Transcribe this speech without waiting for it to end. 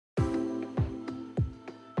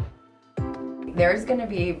There's going to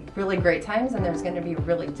be really great times and there's going to be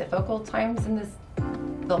really difficult times in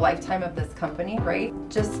the lifetime of this company, right?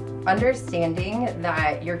 Just understanding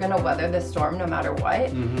that you're going to weather the storm no matter what.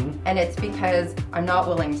 And it's because I'm not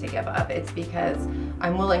willing to give up. It's because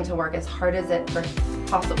I'm willing to work as hard as it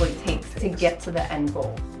possibly takes to get to the end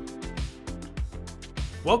goal.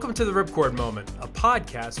 Welcome to the Ripcord Moment, a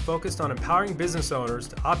podcast focused on empowering business owners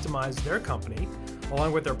to optimize their company,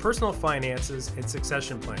 along with their personal finances and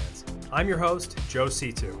succession plans. I'm your host, Joe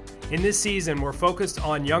Situ. In this season, we're focused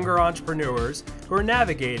on younger entrepreneurs who are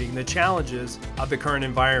navigating the challenges of the current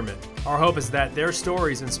environment. Our hope is that their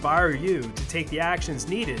stories inspire you to take the actions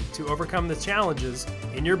needed to overcome the challenges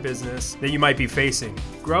in your business that you might be facing.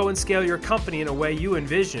 Grow and scale your company in a way you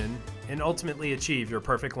envision and ultimately achieve your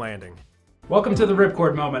perfect landing. Welcome to the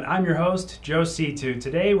Ripcord Moment. I'm your host, Joe Situ.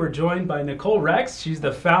 Today we're joined by Nicole Rex. She's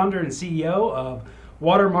the founder and CEO of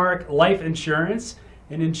Watermark Life Insurance,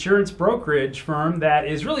 an insurance brokerage firm that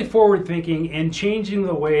is really forward-thinking in changing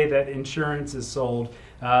the way that insurance is sold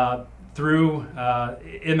in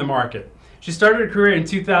the market. She started her career in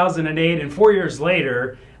 2008, and 4 years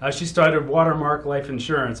later, she started Watermark Life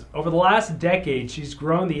Insurance. Over the last decade, she's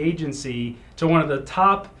grown the agency to one of the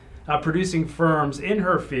top producing firms in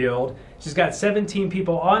her field. She's got 17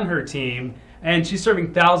 people on her team, and she's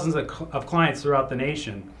serving thousands of clients throughout the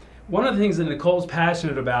nation. One of the things that Nicole's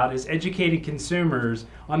passionate about is educating consumers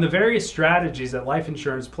on the various strategies that life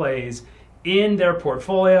insurance plays in their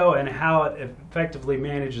portfolio and how it effectively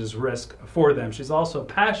manages risk for them. She's also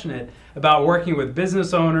passionate about working with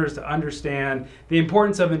business owners to understand the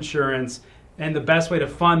importance of insurance and the best way to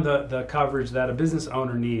fund the coverage that a business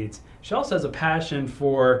owner needs. She also has a passion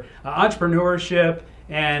for entrepreneurship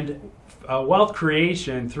and wealth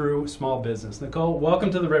creation through small business. Nicole, welcome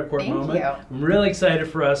to the Ripcord Moment. Thank you. I'm really excited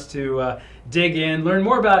for us to dig in, learn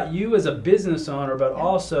more about you as a business owner, but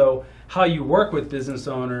also how you work with business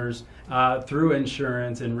owners through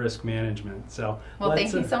insurance and risk management. So,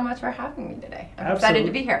 thank you so much for having me today. I'm absolutely excited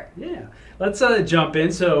to be here. Yeah. Let's jump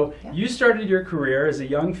in. So you started your career as a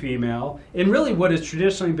young female in really what has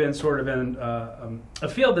traditionally been sort of in a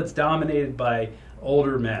field that's dominated by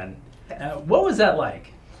older men. What was that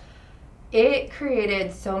like? It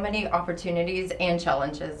created so many opportunities and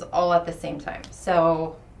challenges all at the same time.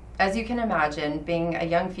 So as you can imagine, being a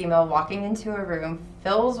young female walking into a room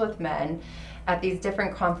filled with men at these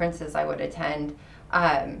different conferences I would attend,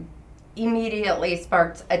 immediately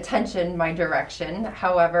sparked attention my direction.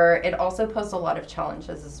 However, it also posed a lot of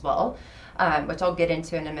challenges as well, which I'll get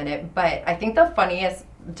into in a minute. But I think the funniest,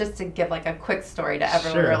 just to give like a quick story to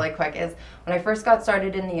everyone really quick, is when I first got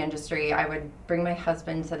started in the industry, I would bring my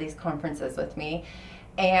husband to these conferences with me,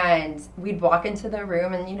 and we'd walk into the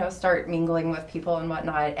room and, start mingling with people and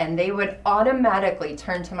whatnot, and they would automatically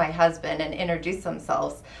turn to my husband and introduce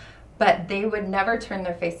themselves, but they would never turn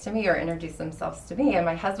their face to me or introduce themselves to me, and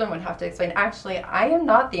my husband would have to explain, actually, I am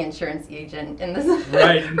not the insurance agent in this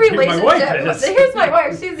relationship. My wife is. Here's my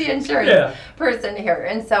wife. She's the insurance person here.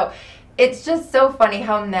 And so it's just so funny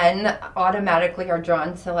how men automatically are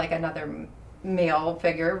drawn to like another male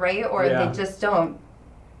figure, right? Or they just don't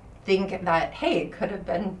think that, hey, it could have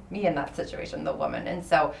been me in that situation, the woman. And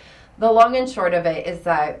so the long and short of it is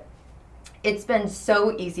that it's been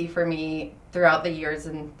so easy for me throughout the years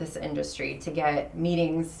in this industry to get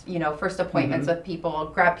meetings, first appointments with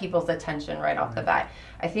people, grab people's attention right off the bat.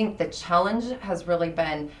 I think the challenge has really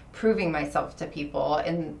been proving myself to people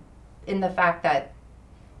in the fact that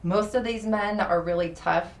most of these men are really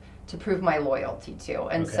tough to prove my loyalty to.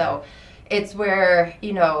 And so it's where,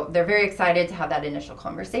 they're very excited to have that initial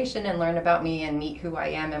conversation and learn about me and meet who I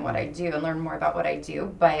am and what I do and learn more about what I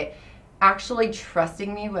do. But actually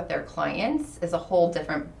trusting me with their clients is a whole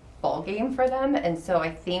different ball game for them. And so I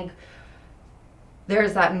think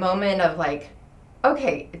there's that moment of like,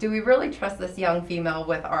 okay, do we really trust this young female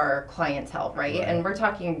with our clientele, right? And we're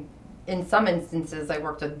talking, in some instances, I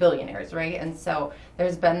worked with billionaires, right? And so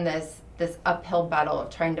there's been this uphill battle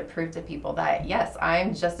of trying to prove to people that, yes,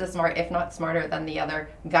 I'm just as smart, if not smarter than the other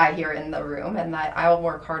guy here in the room, and that I'll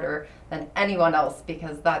work harder than anyone else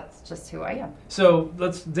because that's just who I am. So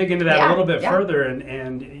let's dig into that a little bit further.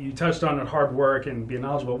 And you touched on hard work and being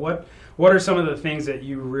knowledgeable. What are some of the things that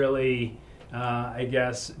you really,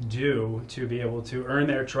 do to be able to earn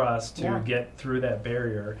their trust, to get through that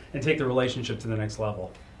barrier and take the relationship to the next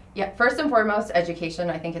level? Yeah, first and foremost,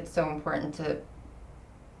 education. I think it's so important to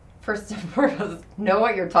first and foremost know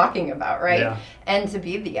what you're talking about, right? And to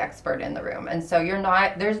be the expert in the room. And so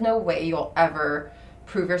there's no way you'll ever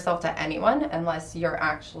prove yourself to anyone unless you're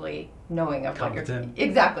actually knowing of what you're...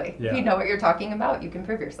 Exactly. If you know what you're talking about, you can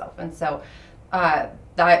prove yourself. And so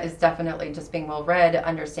that is definitely just being well read,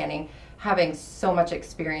 understanding, having so much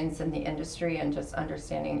experience in the industry, and just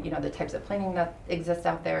understanding, the types of planning that exist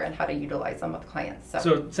out there and how to utilize them with clients.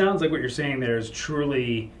 So it sounds like what you're saying there is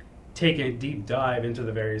truly taking a deep dive into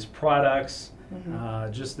the various products,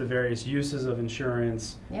 just the various uses of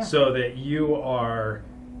insurance, so that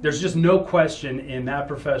there's just no question in that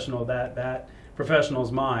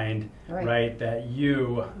professional's mind, right, that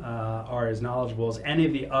you are as knowledgeable as any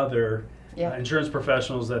of the other insurance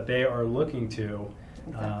professionals that they are looking to,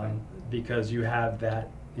 because you have that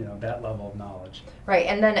that level of knowledge. Right,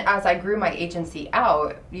 and then as I grew my agency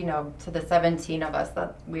out, to the 17 of us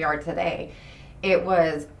that we are today, it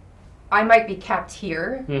was, I might be capped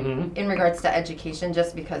here in regards to education,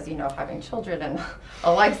 just because, having children and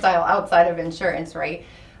a lifestyle outside of insurance, right,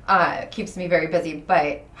 keeps me very busy.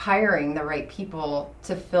 But hiring the right people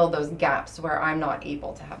to fill those gaps where I'm not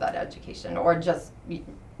able to have that education, or just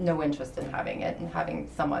no interest in having it, and having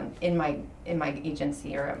someone in my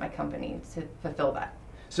agency or at my company to fulfill that.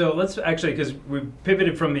 So let's actually, because we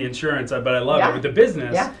pivoted from the insurance, but I love it with the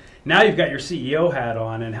business. Yeah. Now you've got your CEO hat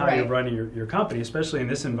on, and how you're running your company, especially in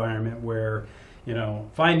this environment where,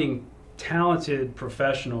 finding talented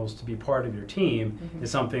professionals to be part of your team is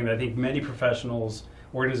something that I think many professionals,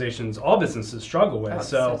 organizations, all businesses struggle with.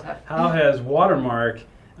 So how has Watermark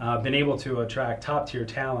been able to attract top-tier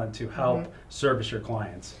talent to help service your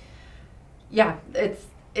clients? Yeah,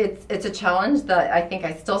 it's a challenge that I think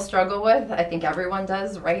I still struggle with. I think everyone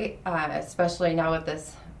does, right? Especially now with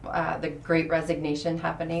this the Great Resignation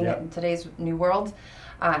happening in today's new world.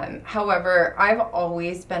 However, I've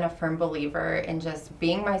always been a firm believer in just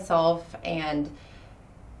being myself and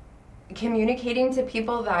communicating to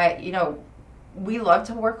people that, we love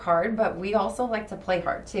to work hard, but we also like to play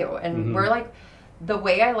hard too. And we're like, the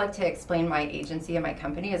way I like to explain my agency and my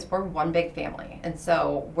company is we're one big family. And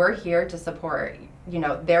so we're here to support,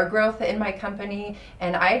 their growth in my company,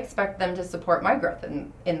 and I expect them to support my growth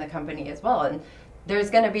in the company as well. And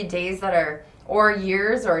there's going to be days that are, or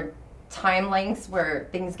years or time lengths where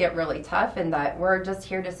things get really tough, and that we're just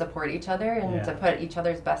here to support each other and to put each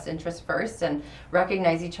other's best interests first, and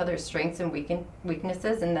recognize each other's strengths and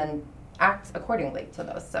weaknesses, and then act accordingly to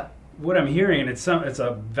those. So what I'm hearing, and it's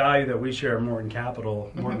a value that we share at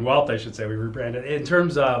Morton Wealth, I should say, we rebranded, in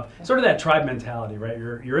terms of sort of that tribe mentality, right?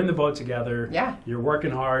 You're in the boat together, you're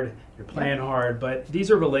working hard, you're playing hard, but these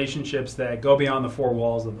are relationships that go beyond the four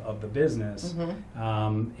walls of the business,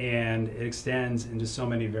 and it extends into so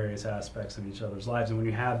many various aspects of each other's lives. And when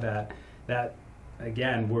you have that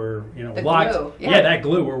again, we're locked. Glue. That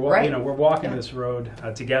glue. We're we're walking this road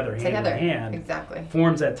together, hand in hand. Exactly.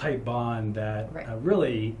 Forms that tight bond that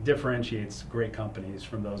really differentiates great companies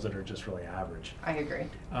from those that are just really average. I agree.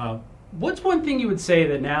 What's one thing you would say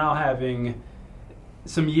that now, having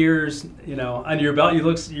some years, under your belt,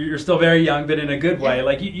 you're still very young, but in a good way.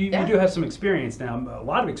 Like you do have some experience now, a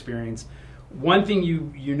lot of experience. One thing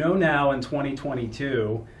you know now in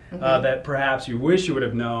 2022 that perhaps you wish you would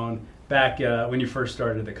have known back when you first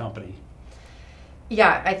started the company?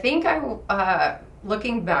 Yeah, I think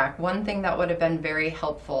looking back, one thing that would have been very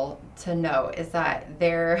helpful to know is that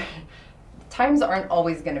times aren't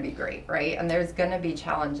always going to be great, right? And there's going to be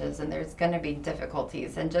challenges, and there's going to be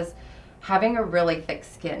difficulties, and just having a really thick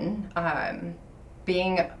skin.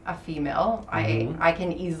 Being a female, I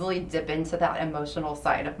can easily dip into that emotional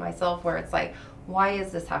side of myself where it's like, why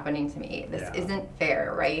is this happening to me? This isn't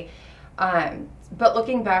fair, right? But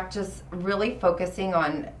looking back, just really focusing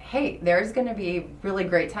on, hey, there's going to be really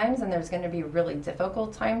great times, and there's going to be really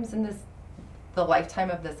difficult times in the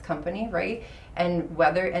lifetime of this company, right?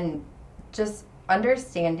 And just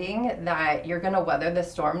understanding that you're going to weather the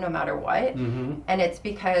storm no matter what. And it's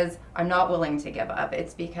because I'm not willing to give up.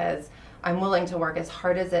 It's because I'm willing to work as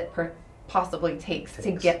hard as it possibly takes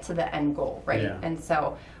to get to the end goal, right? Yeah. And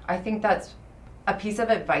so I think that's a piece of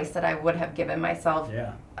advice that I would have given myself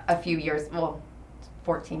a few years,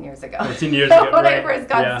 14 years ago. 14 years ago, when I first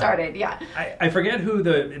got started, I forget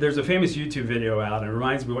there's a famous YouTube video out, and it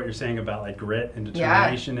reminds me of what you're saying about like grit and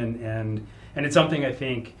determination, and it's something I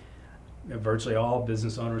think virtually all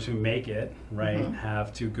business owners who make it, right,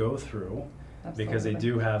 have to go through. Absolutely. Because they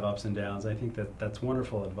do have ups and downs. I think that's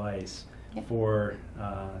wonderful advice for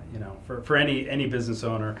for any business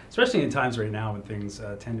owner, especially in times right now when things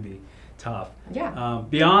tend to be tough.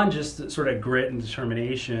 Beyond just sort of grit and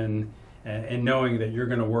determination and knowing that you're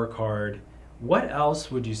going to work hard, what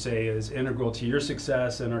else would you say is integral to your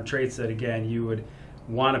success and are traits that, again, you would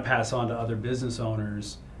want to pass on to other business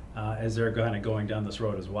owners as they're kind of going down this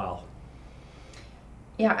road as well?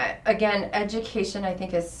 Yeah, again, education I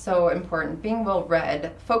think is so important. Being well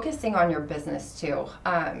read, focusing on your business too.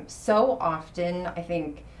 So often, I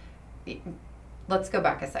think, let's go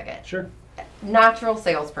back a second. Sure. Natural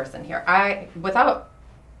salesperson here. Without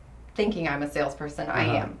thinking I'm a salesperson, I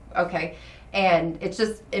am. Okay. And it's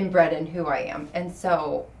just inbred in who I am. And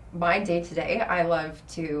so my day to day, I love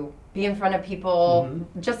to be in front of people,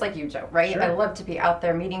 just like you, Joe, right? Sure. I love to be out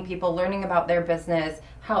there meeting people, learning about their business,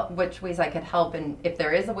 which ways I could help, and if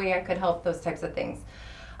there is a way I could help, those types of things.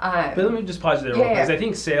 But let me just pause you there, because I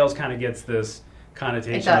think sales kind of gets this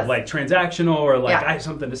connotation of like transactional or like I have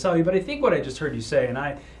something to sell you. But I think what I just heard you say, and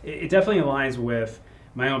it definitely aligns with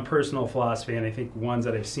my own personal philosophy, and I think ones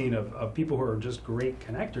that I've seen of people who are just great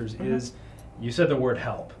connectors is, you said the word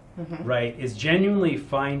help, right? Is genuinely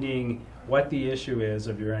finding what the issue is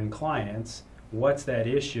of your end clients, what's that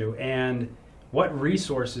issue, and what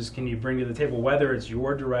resources can you bring to the table, whether it's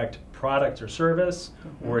your direct product or service,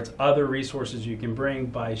 or it's other resources you can bring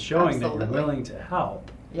by showing that you're willing to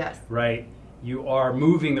help. Yes. Right? You are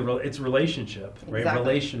moving it's relationship, right?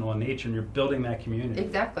 Relational in nature, and you're building that community.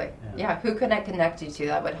 Exactly. Yeah. Who can I connect you to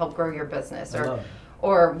that would help grow your business?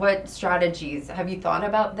 Or what strategies? Have you thought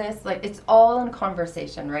about this? Like, it's all in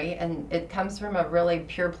conversation, right? And it comes from a really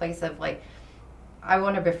pure place of like, I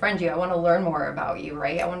want to befriend you. I want to learn more about you,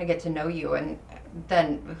 right? I want to get to know you. And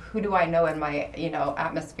then who do I know in my,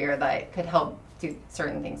 atmosphere that could help do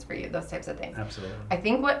certain things for you, those types of things. Absolutely. I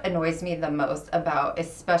think what annoys me the most about,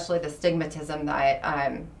 especially the stigmatism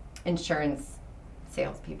that insurance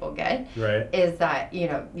salespeople get, is that,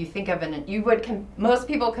 you think of most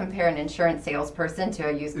people compare an insurance salesperson to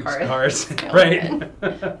a used cars, right? And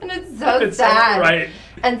it's so sad, right?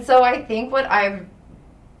 And so I think what I've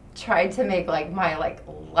tried to make like my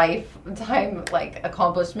lifetime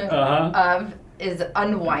accomplishment of is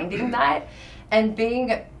unwinding that and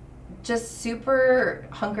being just super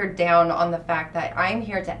hunkered down on the fact that I'm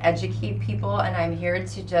here to educate people, and I'm here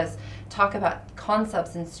to just talk about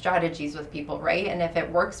concepts and strategies with people, right? And if it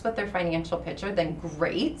works with their financial picture, then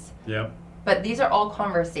great. Yep. But these are all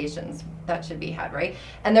conversations that should be had, right?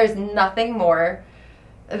 And there's nothing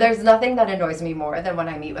that annoys me more than when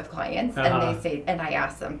I meet with clients and they say, and I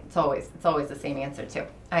ask them, it's always the same answer too.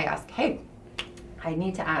 I ask, hey, I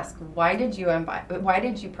need to ask, why did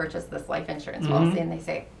you purchase this life insurance policy? And they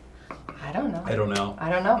say, I don't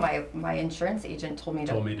know. My insurance agent told me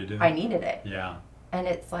to do. I needed it. Yeah. And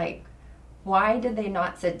it's like, why did they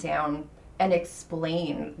not sit down and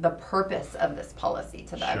explain the purpose of this policy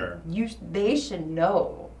to them? Sure. They should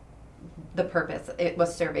know the purpose it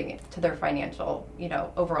was serving to their financial,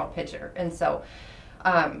 overall picture. And so,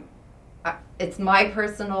 it's my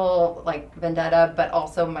personal vendetta, but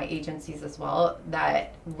also my agencies as well,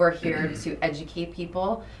 that we're here to educate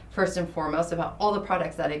people first and foremost about all the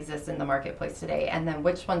products that exist in the marketplace today, and then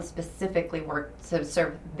which ones specifically work to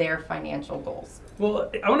serve their financial goals.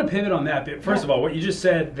 Well, I want to pivot on that. But first of all, what you just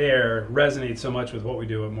said there resonates so much with what we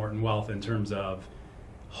do at Morton Wealth in terms of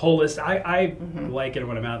holistic. I like it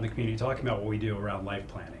when I'm out in the community talking about what we do around life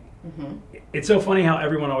planning. It's so funny how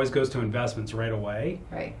everyone always goes to investments right away,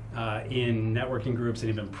 in networking groups and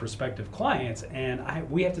even prospective clients, and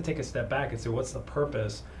we have to take a step back and say, what's the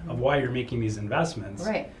purpose of why you're making these investments?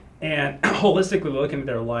 And holistically looking at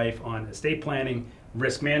their life on estate planning,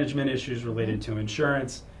 risk management issues related to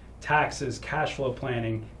insurance, taxes, cash flow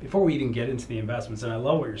planning, before we even get into the investments. And I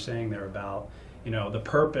love what you're saying there about the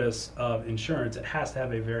purpose of insurance. It has to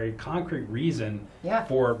have a very concrete reason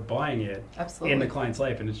for buying it in the client's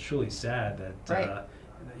life. And it's truly sad that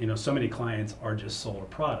so many clients are just sold a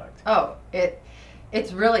product. Oh,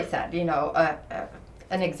 it's really sad.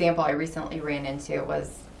 An example I recently ran into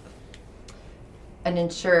was an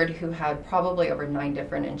insured who had probably over 9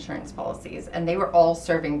 different insurance policies, and they were all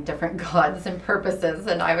serving different gods and purposes.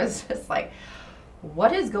 And I was just like,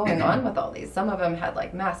 what is going on with all these? Some of them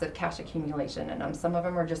had massive cash accumulation in them. Some of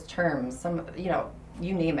them are just terms. Some,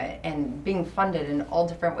 you name it, and being funded in all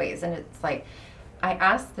different ways. And it's like, I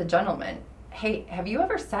asked the gentleman, hey, have you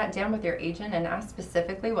ever sat down with your agent and asked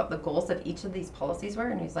specifically what the goals of each of these policies were?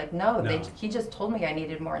 And he's like, no. He just told me I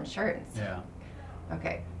needed more insurance. Yeah.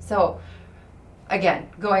 Okay. So, again,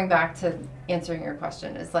 going back to answering your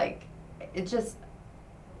question, is it's just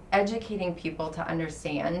educating people to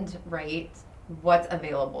understand, right, what's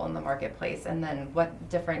available in the marketplace, and then what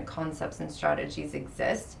different concepts and strategies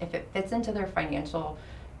exist. If it fits into their financial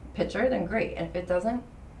picture, then great. And if it doesn't,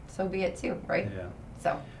 so be it too, right?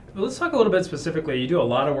 Yeah. let's talk a little bit specifically. You do a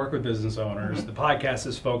lot of work with business owners. The podcast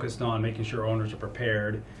is focused on making sure owners are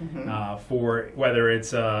prepared for whether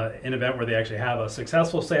it's an event where they actually have a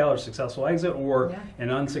successful sale or successful exit or an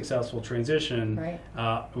unsuccessful transition.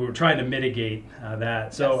 Right. We're trying to mitigate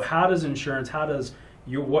that. So how does insurance,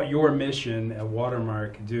 what your mission at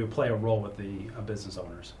Watermark play a role with the business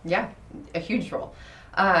owners? Yeah, a huge role.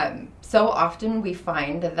 So often we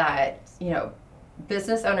find that,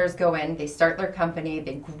 business owners go in, they start their company,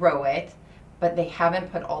 they grow it, but they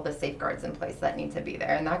haven't put all the safeguards in place that need to be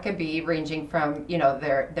there. And that could be ranging from,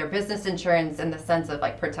 their business insurance in the sense of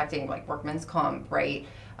like protecting like workman's comp, right?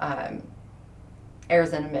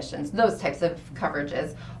 Errors and emissions, those types of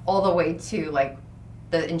coverages, all the way to like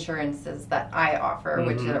the insurances that I offer,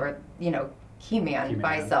 which are, key man,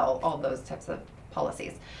 buy, sell, all those types of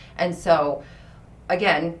policies. And so,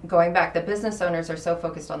 again, going back, the business owners are so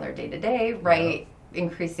focused on their day-to-day, right?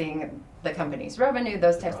 Increasing the company's revenue,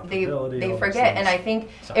 those types, they forget. And I think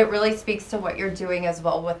it really speaks to what you're doing as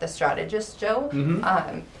well with the strategist, Joe.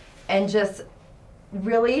 And just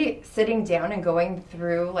really sitting down and going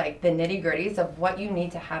through like the nitty-gritties of what you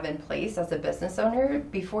need to have in place as a business owner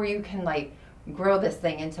before you can like grow this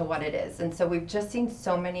thing into what it is. And so we've just seen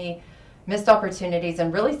so many missed opportunities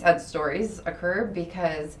and really sad stories occur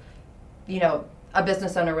because, a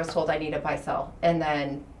business owner was told I need a buy sell, and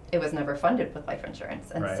then it was never funded with life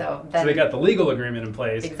insurance. And so they got the legal agreement in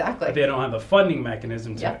place. Exactly. But they don't have the funding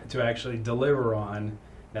mechanism to actually deliver on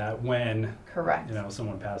that when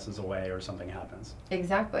someone passes away or something happens.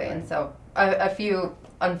 Exactly. Right. And so a few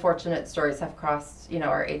unfortunate stories have crossed,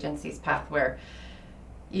 our agency's path where,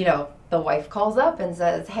 the wife calls up and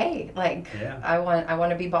says, hey, I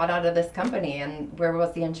want to be bought out of this company, and where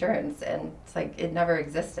was the insurance? And it's like, it never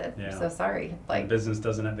existed. Yeah. I'm so sorry. Like, the business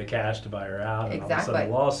doesn't have the cash to buy her out, and all of a sudden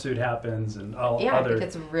a lawsuit happens, and other, it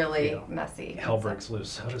gets really messy. Hell breaks loose,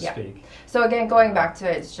 so to speak. So again, going back to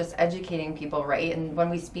it, it's just educating people, right? And when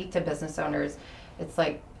we speak to business owners, it's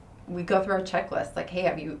like, we go through our checklist, like, hey,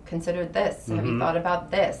 have you considered this? Have you thought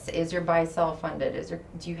about this? Is your buy-sell funded?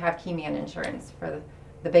 Do you have key man insurance for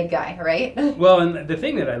the big guy, right? Well, and the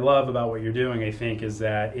thing that I love about what you're doing, I think, is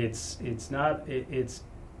that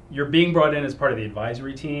you're being brought in as part of the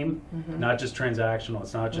advisory team, not just transactional.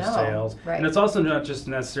 It's not just sales, and it's also not just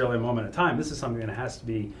necessarily a moment of time. This is something that has to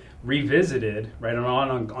be revisited, right,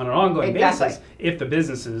 on an ongoing basis if the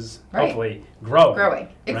business is hopefully growing.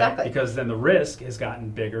 Exactly. Right? Because then the risk has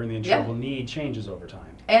gotten bigger and the insurable need changes over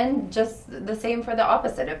time. And just the same for the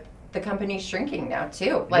opposite. If the company's shrinking now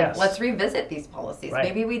too. Let's revisit these policies. Right.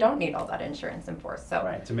 Maybe we don't need all that insurance in force. So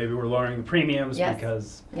maybe we're lowering the premiums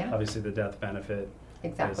because obviously the death benefit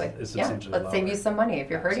is substantially Let's lower. save you some money. If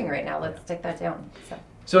you're hurting right now, let's take that down.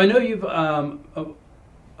 So I know you've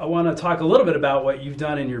I want to talk a little bit about what you've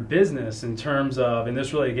done in your business in terms of, and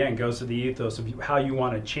this really again goes to the ethos of how you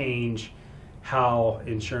want to change how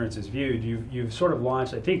insurance is viewed. You've sort of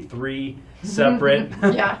launched, I think, 3 separate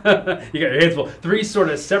you got your hands full, 3 sort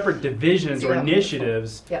of separate divisions or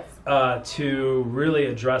initiatives to really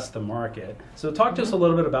address the market. So talk to us a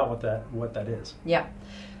little bit about what that is.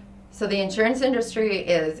 So the insurance industry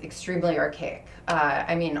is extremely archaic.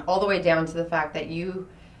 All the way down to the fact that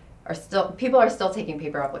people are still taking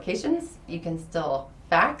paper applications. You can still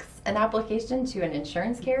fax an application to an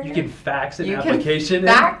insurance carrier. You can fax an application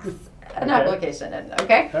application in,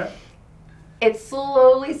 okay? It's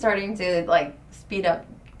slowly starting to speed up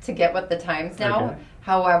to get with the times now. Okay.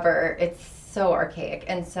 However, it's so archaic.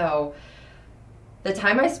 And so the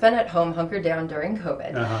time I spent at home hunkered down during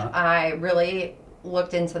COVID, I really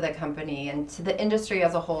looked into the company and to the industry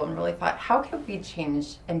as a whole and really thought, how can we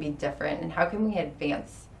change and be different, and how can we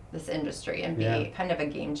advance this industry and be kind of a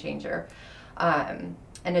game changer and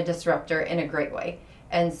a disruptor in a great way.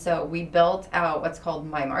 And so we built out what's called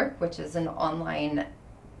MyMark, which is an online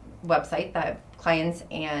website that clients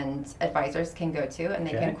and advisors can go to, and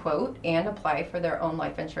they can quote and apply for their own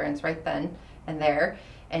life insurance right then and there.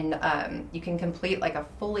 And you can complete a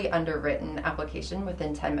fully underwritten application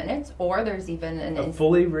within 10 minutes, or there's even a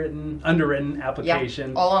fully underwritten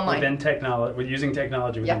application all online using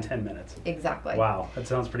technology within 10 minutes. Exactly. Wow, that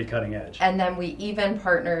sounds pretty cutting edge. And then we even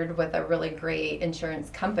partnered with a really great insurance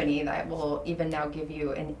company that will even now give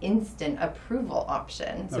you an instant approval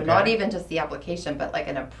option. So not even just the application, but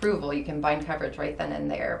an approval. You can bind coverage right then and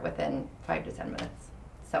there within 5 to 10 minutes.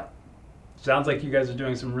 So. Sounds like you guys are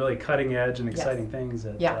doing some really cutting edge and exciting things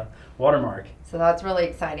at Watermark. So that's really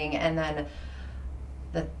exciting. And then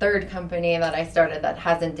the third company that I started that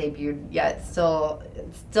hasn't debuted yet, still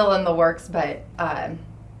in the works, but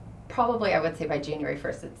probably I would say by January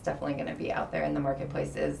 1st, it's definitely going to be out there in the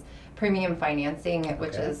marketplace, is premium financing,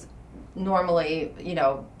 which is normally,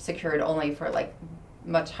 secured only for like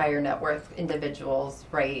much higher net worth individuals,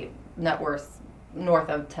 right? Net worth north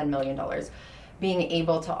of $10 million, being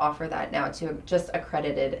able to offer that now to just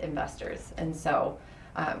accredited investors. And so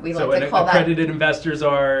we like to call that... accredited investors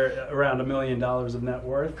are around $1 million of net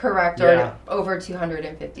worth? Correct, or over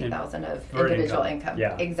 $250,000 of individual income.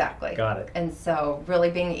 Yeah. Exactly. Got it. And so really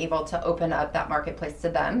being able to open up that marketplace to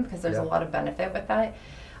them, because there's a lot of benefit with that.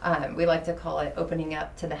 We like to call it opening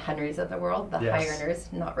up to the Henrys of the world, the high earners,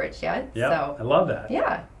 not rich yet. Yeah, so, I love that.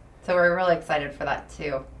 Yeah. So we're really excited for that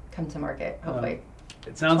to come to market, hopefully.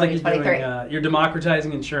 It sounds like you're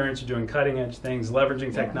democratizing insurance, you're doing cutting edge things,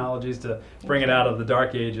 leveraging technologies to bring it out of the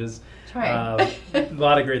dark ages. A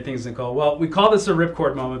lot of great things, Nicole. Well, we call this a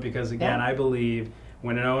ripcord moment because, again, I believe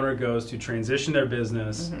when an owner goes to transition their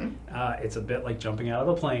business, it's a bit like jumping out of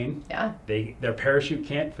a plane. Yeah. Their parachute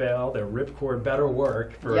can't fail. Their ripcord better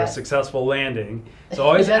work for a successful landing. So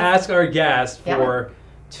always ask our guests for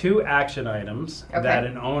 2 action items that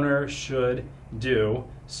an owner should do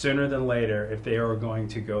sooner than later if they are going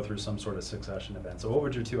to go through some sort of succession event. So what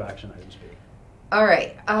would your 2 action items be? All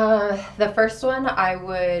right. The first one I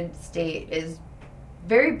would state is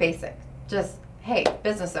very basic. Just, hey,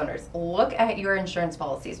 business owners, look at your insurance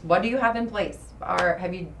policies. What do you have in place?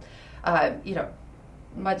 Have you,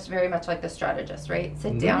 very much like the strategist, right?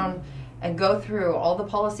 Sit down and go through all the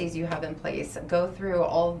policies you have in place. Go through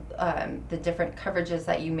all the different coverages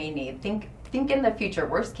that you may need. Think in the future,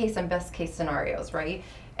 worst case and best case scenarios, right?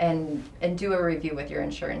 And do a review with your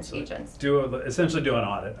insurance agents. Essentially do an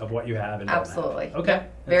audit of what you have. Absolutely. Okay.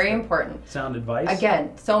 Very important. Sound advice.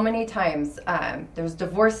 Again, so many times there's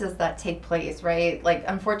divorces that take place, right? Like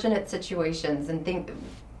unfortunate situations and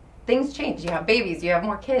things change. You have babies, you have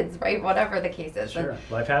more kids, right? Whatever the case is. Sure.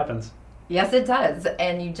 Life happens. Yes, it does.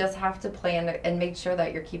 And you just have to plan and make sure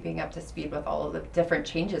that you're keeping up to speed with all of the different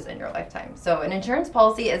changes in your lifetime. So an insurance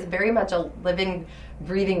policy is very much a living,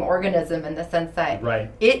 breathing organism in the sense that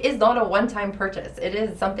it is not a one-time purchase. It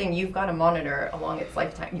is something you've got to monitor along its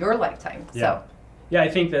lifetime, your lifetime. Yeah. I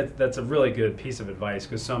think that's a really good piece of advice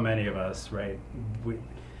because so many of us, right,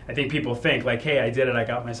 I think people think like, hey, I did it, I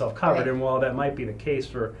got myself covered. And while that might be the case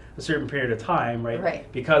for a certain period of time, right.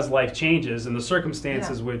 Because life changes and the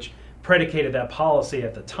circumstances which predicated that policy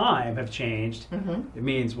at the time have changed, it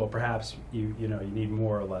means, well, perhaps you need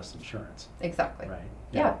more or less insurance. Exactly. Right.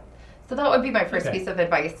 Yeah. So that would be my first piece of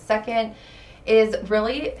advice. Second is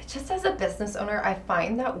really, just as a business owner, I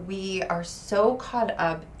find that we are so caught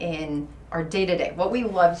up in our day-to-day, what we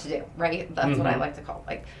love to do, right? That's what I like to call.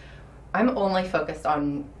 Like, I'm only focused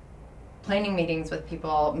on planning meetings with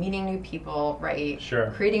people, meeting new people, right? Sure.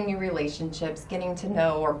 Creating new relationships, getting to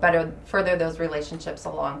know or further those relationships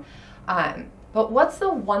along. But what's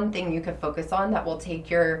the one thing you could focus on that will take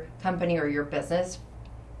your company or your business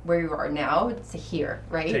where you are now to here,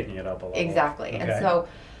 right? Taking it up a level. Exactly. Okay. And so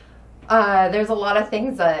there's a lot of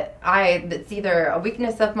things that's either a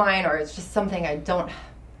weakness of mine or it's just something I don't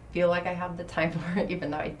feel like I have the time for it,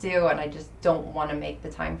 even though I do, and I just don't want to make the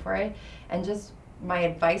time for it. And just my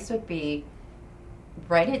advice would be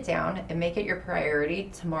write it down and make it your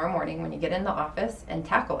priority tomorrow morning when you get in the office and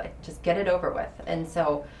tackle it. Just get it over with. And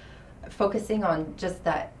so focusing on just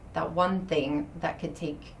that one thing that could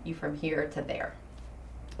take you from here to there.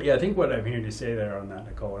 Yeah, I think what I'm hearing you say there on that,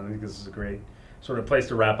 Nicole, and I think this is a great sort of place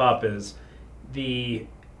to wrap up, is I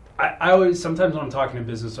always, sometimes when I'm talking to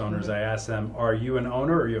business owners, I ask them, are you an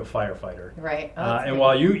owner or are you a firefighter? Right. And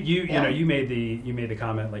while you made the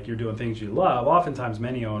comment like you're doing things you love, oftentimes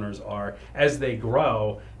many owners are, as they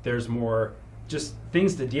grow, there's more just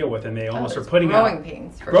things to deal with and they almost are putting growing out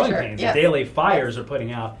pains. Growing pains. Yes. The daily fires are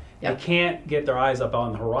putting out. They can't get their eyes up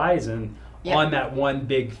on the horizon on that one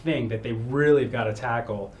big thing that they really have got to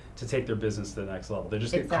tackle to take their business to the next level. They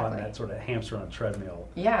just get caught in that sort of hamster on a treadmill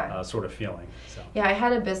sort of feeling. So. Yeah, I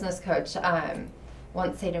had a business coach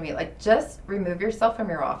once say to me, like, just remove yourself from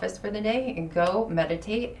your office for the day and go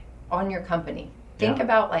meditate on your company. Think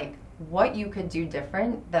about, like, what you could do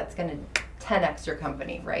different that's going to 10x your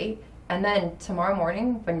company, right? And then tomorrow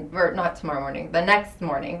morning, the next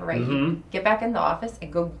morning, right? Get back in the office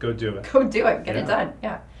and go do it. Go do it. Get it done.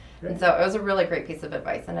 Yeah. Great. And so it was a really great piece of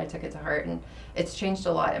advice, and I took it to heart, and it's changed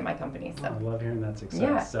a lot in my company. So I love hearing that success.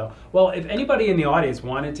 Yeah. So, well, if anybody in the audience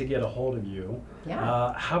wanted to get a hold of you,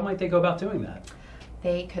 how might they go about doing that?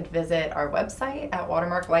 They could visit our website at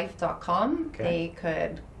watermarklife.com. Okay. They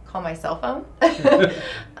could call my cell phone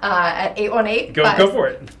at 818. Go for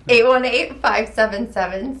it.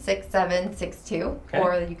 818-577-6762,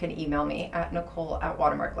 or you can email me at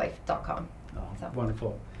nicole@watermarklife.com. Oh, so.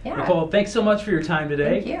 Wonderful. Yeah. Nicole, thanks so much for your time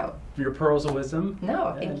today. Thank you. For your pearls of wisdom.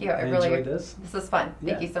 No, thank you. I really enjoyed this. This was fun.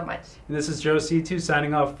 Thank you so much. And this is Joe C2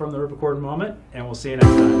 signing off from the Rip Record Moment, and we'll see you next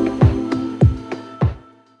time.